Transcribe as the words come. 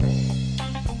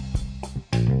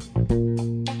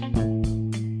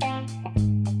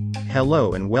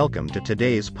Hello and welcome to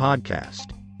today's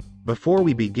podcast. Before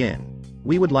we begin,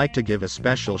 we would like to give a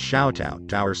special shout out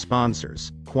to our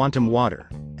sponsors, Quantum Water,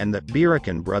 and the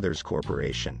Birakan Brothers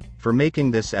Corporation, for making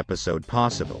this episode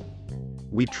possible.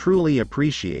 We truly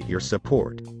appreciate your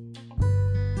support.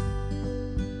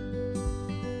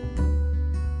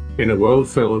 In a world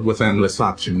filled with endless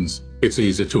options, it's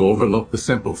easy to overlook the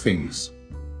simple things.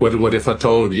 What if I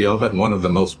told you that one of the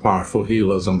most powerful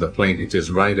healers on the planet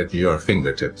is right at your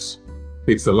fingertips?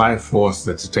 It's the life force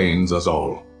that sustains us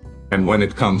all. And when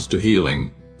it comes to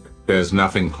healing, there's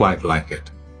nothing quite like it.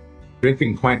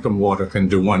 Drinking quantum water can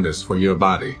do wonders for your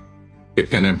body. It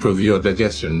can improve your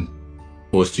digestion,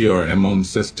 boost your immune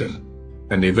system,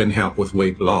 and even help with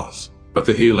weight loss. But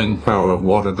the healing power of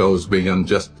water goes beyond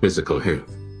just physical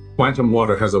health. Quantum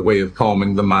water has a way of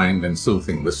calming the mind and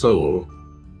soothing the soul.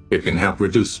 It can help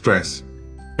reduce stress,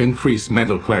 increase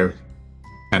mental clarity,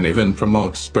 and even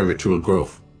promote spiritual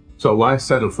growth. So why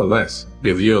settle for less?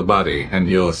 Give your body and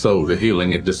your soul the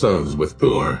healing it deserves with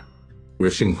pure,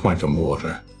 nourishing quantum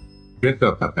water. Drink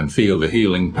up and feel the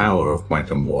healing power of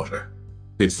quantum water.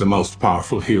 It's the most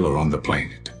powerful healer on the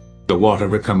planet. The water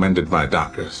recommended by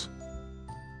doctors.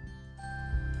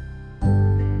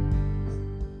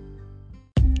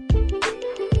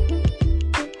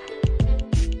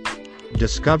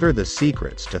 Discover the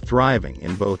secrets to thriving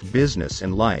in both business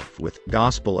and life with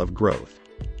Gospel of Growth.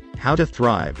 How to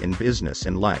Thrive in Business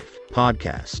and Life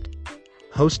podcast.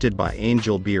 Hosted by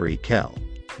Angel Beery Kell.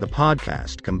 The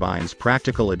podcast combines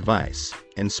practical advice,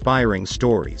 inspiring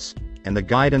stories, and the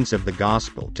guidance of the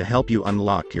gospel to help you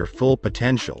unlock your full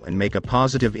potential and make a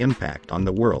positive impact on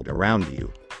the world around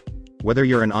you. Whether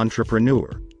you're an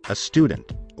entrepreneur, a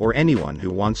student, or anyone who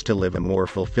wants to live a more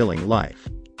fulfilling life,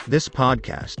 this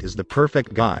podcast is the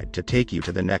perfect guide to take you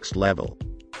to the next level.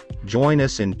 Join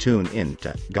us and tune in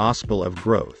to Gospel of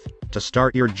Growth to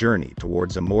start your journey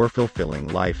towards a more fulfilling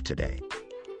life today.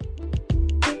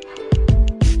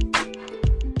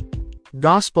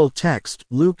 Gospel text,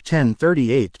 Luke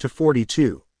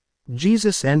 10:38-42.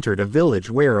 Jesus entered a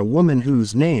village where a woman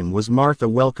whose name was Martha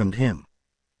welcomed him.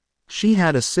 She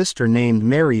had a sister named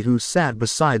Mary who sat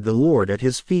beside the Lord at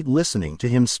his feet listening to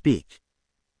him speak.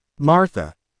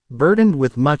 Martha, burdened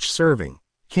with much serving,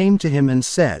 came to him and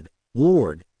said,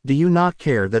 "Lord, do you not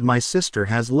care that my sister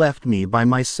has left me by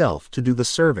myself to do the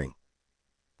serving?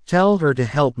 Tell her to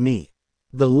help me."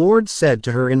 The Lord said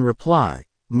to her in reply,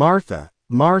 "Martha,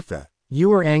 Martha,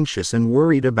 you are anxious and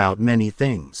worried about many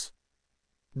things.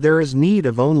 There is need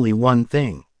of only one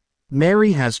thing.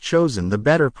 Mary has chosen the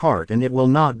better part and it will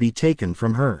not be taken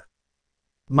from her."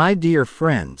 My dear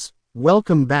friends,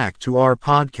 welcome back to our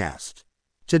podcast.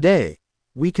 Today,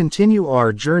 we continue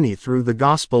our journey through the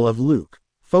Gospel of Luke,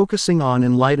 focusing on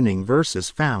enlightening verses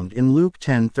found in Luke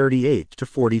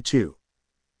 10:38-42.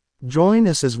 Join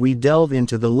us as we delve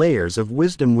into the layers of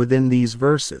wisdom within these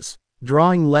verses,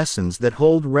 drawing lessons that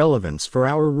hold relevance for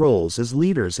our roles as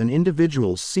leaders and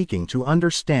individuals seeking to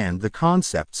understand the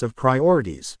concepts of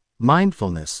priorities,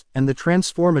 mindfulness, and the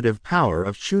transformative power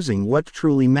of choosing what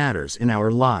truly matters in our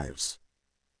lives.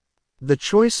 The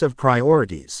choice of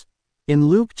priorities. In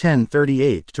Luke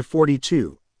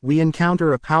 10:38-42, we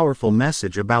encounter a powerful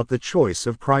message about the choice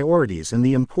of priorities and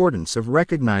the importance of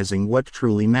recognizing what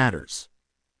truly matters.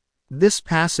 This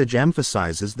passage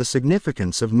emphasizes the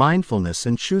significance of mindfulness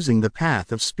and choosing the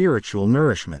path of spiritual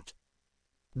nourishment.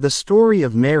 The story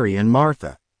of Mary and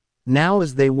Martha. Now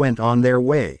as they went on their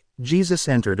way, Jesus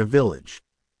entered a village.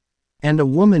 And a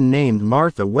woman named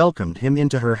Martha welcomed him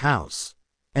into her house.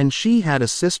 And she had a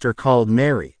sister called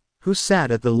Mary, who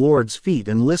sat at the Lord's feet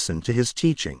and listened to his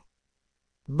teaching.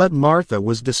 But Martha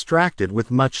was distracted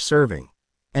with much serving.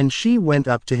 And she went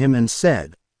up to him and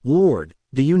said, "Lord,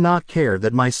 do you not care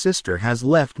that my sister has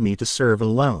left me to serve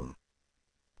alone?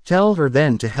 Tell her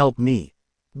then to help me."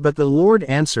 But the Lord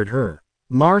answered her,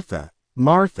 "Martha,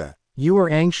 Martha, you are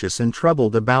anxious and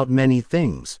troubled about many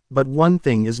things, but one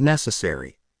thing is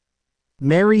necessary.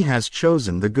 Mary has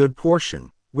chosen the good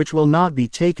portion, which will not be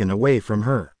taken away from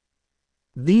her."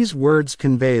 These words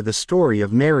convey the story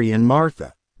of Mary and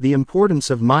Martha, the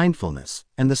importance of mindfulness,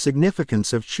 and the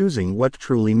significance of choosing what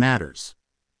truly matters.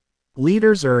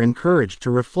 Leaders are encouraged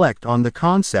to reflect on the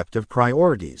concept of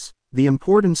priorities, the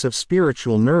importance of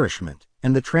spiritual nourishment,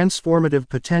 and the transformative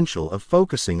potential of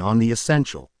focusing on the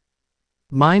essential.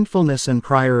 Mindfulness and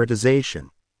prioritization.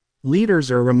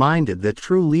 Leaders are reminded that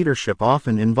true leadership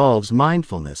often involves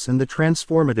mindfulness and the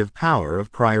transformative power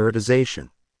of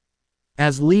prioritization.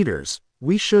 As leaders,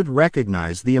 we should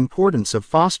recognize the importance of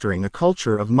fostering a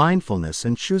culture of mindfulness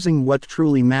and choosing what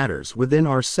truly matters within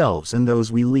ourselves and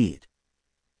those we lead.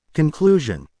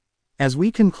 Conclusion. As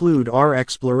we conclude our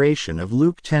exploration of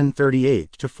Luke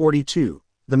 10:38-42,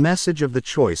 the message of the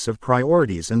choice of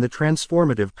priorities and the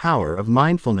transformative power of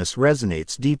mindfulness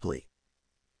resonates deeply.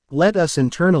 Let us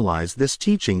internalize this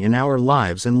teaching in our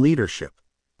lives and leadership.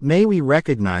 May we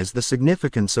recognize the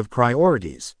significance of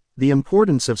priorities, the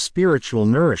importance of spiritual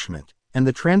nourishment, and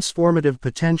the transformative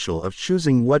potential of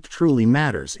choosing what truly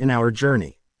matters in our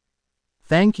journey.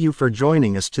 Thank you for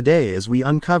joining us today as we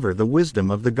uncover the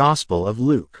wisdom of the Gospel of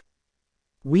Luke.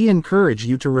 We encourage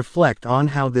you to reflect on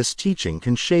how this teaching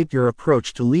can shape your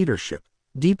approach to leadership,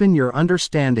 deepen your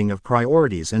understanding of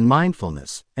priorities and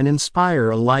mindfulness, and inspire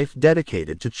a life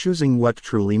dedicated to choosing what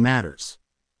truly matters.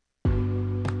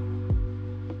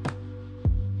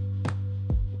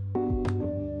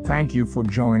 Thank you for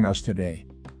joining us today.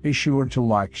 Be sure to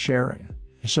like, share,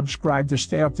 and subscribe to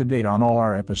stay up to date on all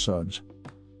our episodes.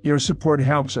 Your support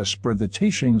helps us spread the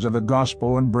teachings of the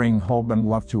gospel and bring hope and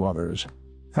love to others.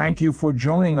 Thank you for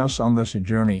joining us on this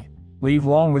journey. Live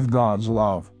long with God's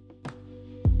love.